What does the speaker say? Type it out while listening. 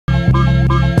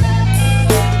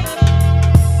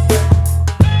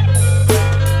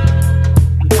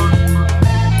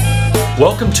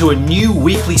Welcome to a new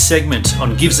weekly segment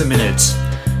on Gives a Minute.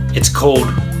 It's called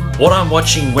What I'm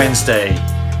Watching Wednesday,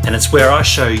 and it's where I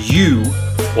show you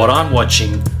what I'm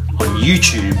watching on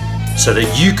YouTube so that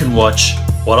you can watch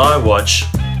what I watch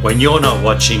when you're not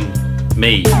watching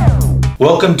me.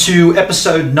 Welcome to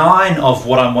episode 9 of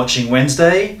What I'm Watching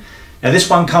Wednesday. Now this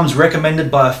one comes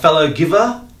recommended by a fellow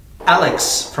giver,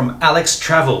 Alex from Alex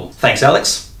Travel. Thanks,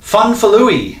 Alex. Fun for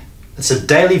Louis. It's a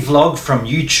daily vlog from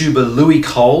YouTuber Louis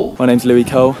Cole. My name's Louis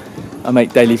Cole. I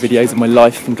make daily videos of my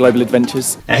life and global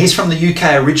adventures. Now he's from the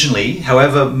UK originally,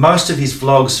 however most of his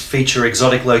vlogs feature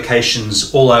exotic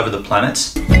locations all over the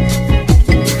planet.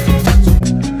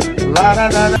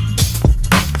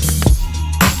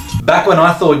 Back when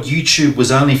I thought YouTube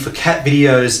was only for cat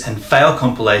videos and fail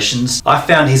compilations, I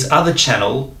found his other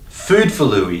channel, Food for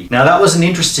Louis. Now that was an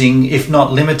interesting, if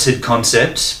not limited,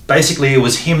 concept. Basically it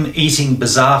was him eating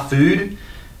bizarre food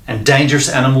and dangerous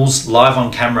animals live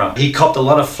on camera. He copped a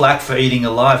lot of flack for eating a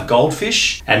live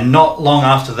goldfish, and not long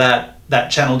after that,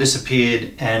 that channel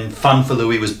disappeared and Fun for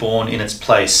Louis was born in its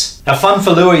place. Now Fun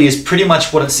for Louis is pretty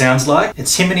much what it sounds like.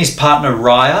 It's him and his partner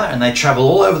Raya, and they travel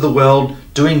all over the world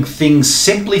doing things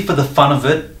simply for the fun of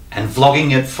it and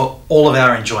vlogging it for all of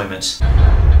our enjoyment.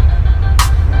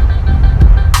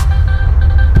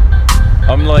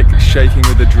 I'm like shaking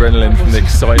with adrenaline from the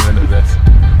excitement of this.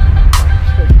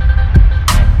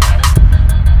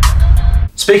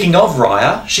 Speaking of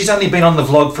Raya, she's only been on the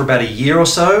vlog for about a year or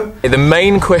so. The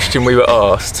main question we were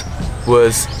asked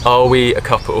was, are we a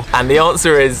couple? And the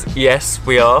answer is yes,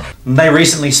 we are. And they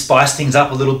recently spiced things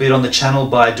up a little bit on the channel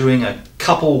by doing a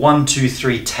couple 1, 2,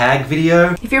 3 tag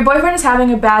video. If your boyfriend is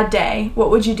having a bad day, what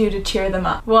would you do to cheer them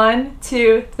up? 1,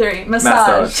 2, 3,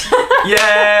 massage.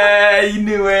 Yeah, you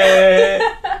knew it.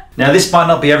 Now this might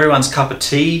not be everyone's cup of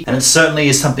tea, and it certainly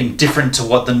is something different to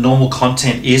what the normal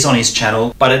content is on his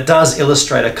channel, but it does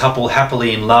illustrate a couple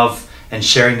happily in love and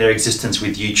sharing their existence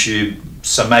with YouTube,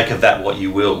 so make of that what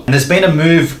you will. And there's been a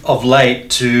move of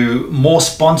late to more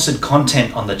sponsored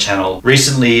content on the channel.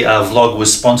 Recently a vlog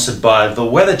was sponsored by The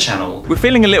Weather Channel. We're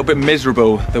feeling a little bit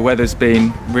miserable. The weather's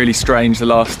been really strange the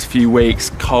last few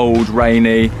weeks, cold,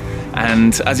 rainy,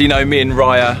 and as you know, me and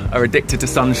Raya are addicted to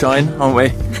sunshine, aren't we?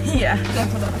 Yeah,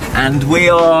 definitely. And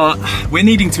we're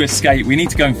needing to escape. We need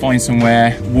to go and find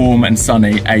somewhere warm and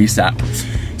sunny ASAP.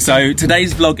 So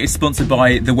today's vlog is sponsored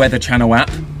by the Weather Channel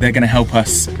app. They're going to help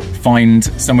us find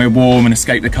somewhere warm and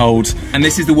escape the cold. And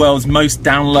this is the world's most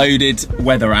downloaded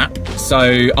weather app. So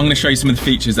I'm going to show you some of the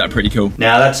features that are pretty cool.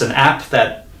 Now that's an app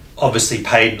that obviously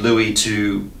paid Louis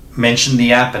to mention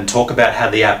the app and talk about how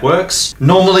the app works.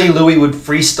 Normally Louis would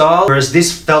freestyle, whereas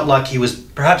this felt like he was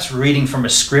perhaps reading from a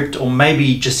script or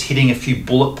maybe just hitting a few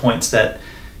bullet points that,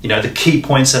 you know, the key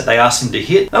points that they asked him to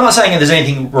hit. I'm not saying that there's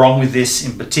anything wrong with this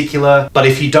in particular, but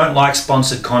if you don't like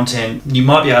sponsored content, you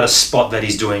might be able to spot that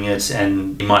he's doing it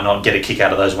and you might not get a kick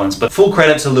out of those ones. But full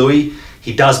credit to Louis,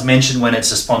 he does mention when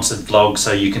it's a sponsored vlog,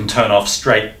 so you can turn off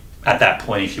straight at that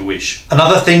point if you wish.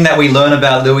 Another thing that we learn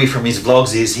about Louis from his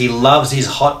vlogs is he loves his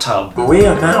hot tub. We're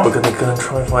going to go and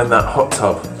try and find that hot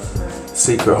tub.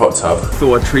 Secret hot tub.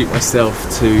 Thought I'd treat myself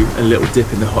to a little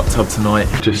dip in the hot tub tonight.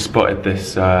 Just spotted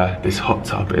this this hot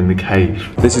tub in the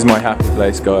cave. This is my happy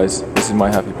place, guys. This is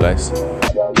my happy place.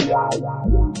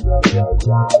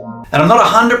 And I'm not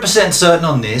 100% certain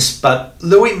on this, but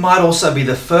Louis might also be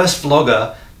the first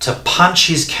vlogger to punch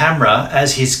his camera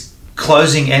as his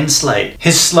closing end slate.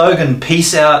 His slogan,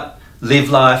 peace out, live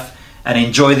life, and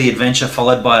enjoy the adventure,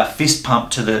 followed by a fist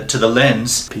pump to the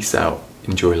lens. Peace out,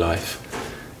 enjoy life,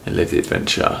 and live the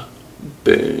adventure.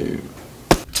 Boom.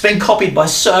 It's been copied by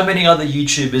so many other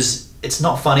YouTubers. It's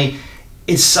not funny.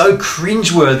 It's so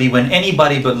cringeworthy when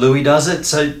anybody but Louis does it.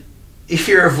 So if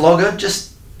you're a vlogger,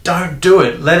 just don't do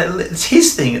it. It's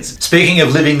his thing. Speaking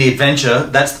of living the adventure,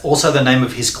 that's also the name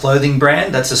of his clothing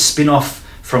brand. That's a spin-off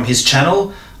from his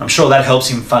channel. I'm sure that helps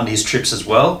him fund his trips as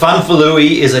well. Fun for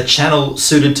Louis is a channel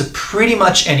suited to pretty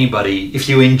much anybody. If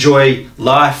you enjoy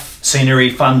life, scenery,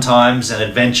 fun times and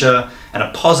adventure and a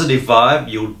positive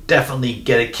vibe, you'll definitely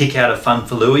get a kick out of Fun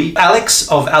for Louis. Alex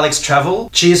of Alex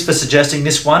Travel, cheers for suggesting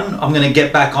this one. I'm gonna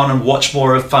get back on and watch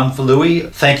more of Fun for Louis.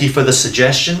 Thank you for the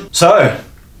suggestion. So,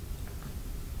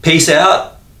 peace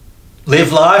out,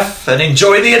 live life and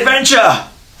enjoy the adventure.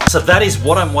 So that is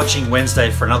What I'm Watching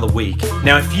Wednesday for another week.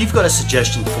 Now, if you've got a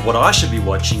suggestion for what I should be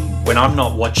watching when I'm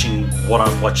not watching What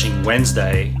I'm Watching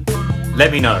Wednesday,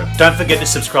 let me know. Don't forget to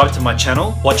subscribe to my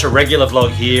channel, watch a regular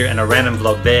vlog here and a random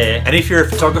vlog there. And if you're a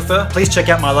photographer, please check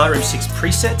out my Lightroom 6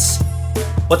 presets.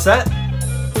 What's that?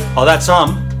 Oh, that's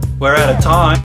on. We're out of time.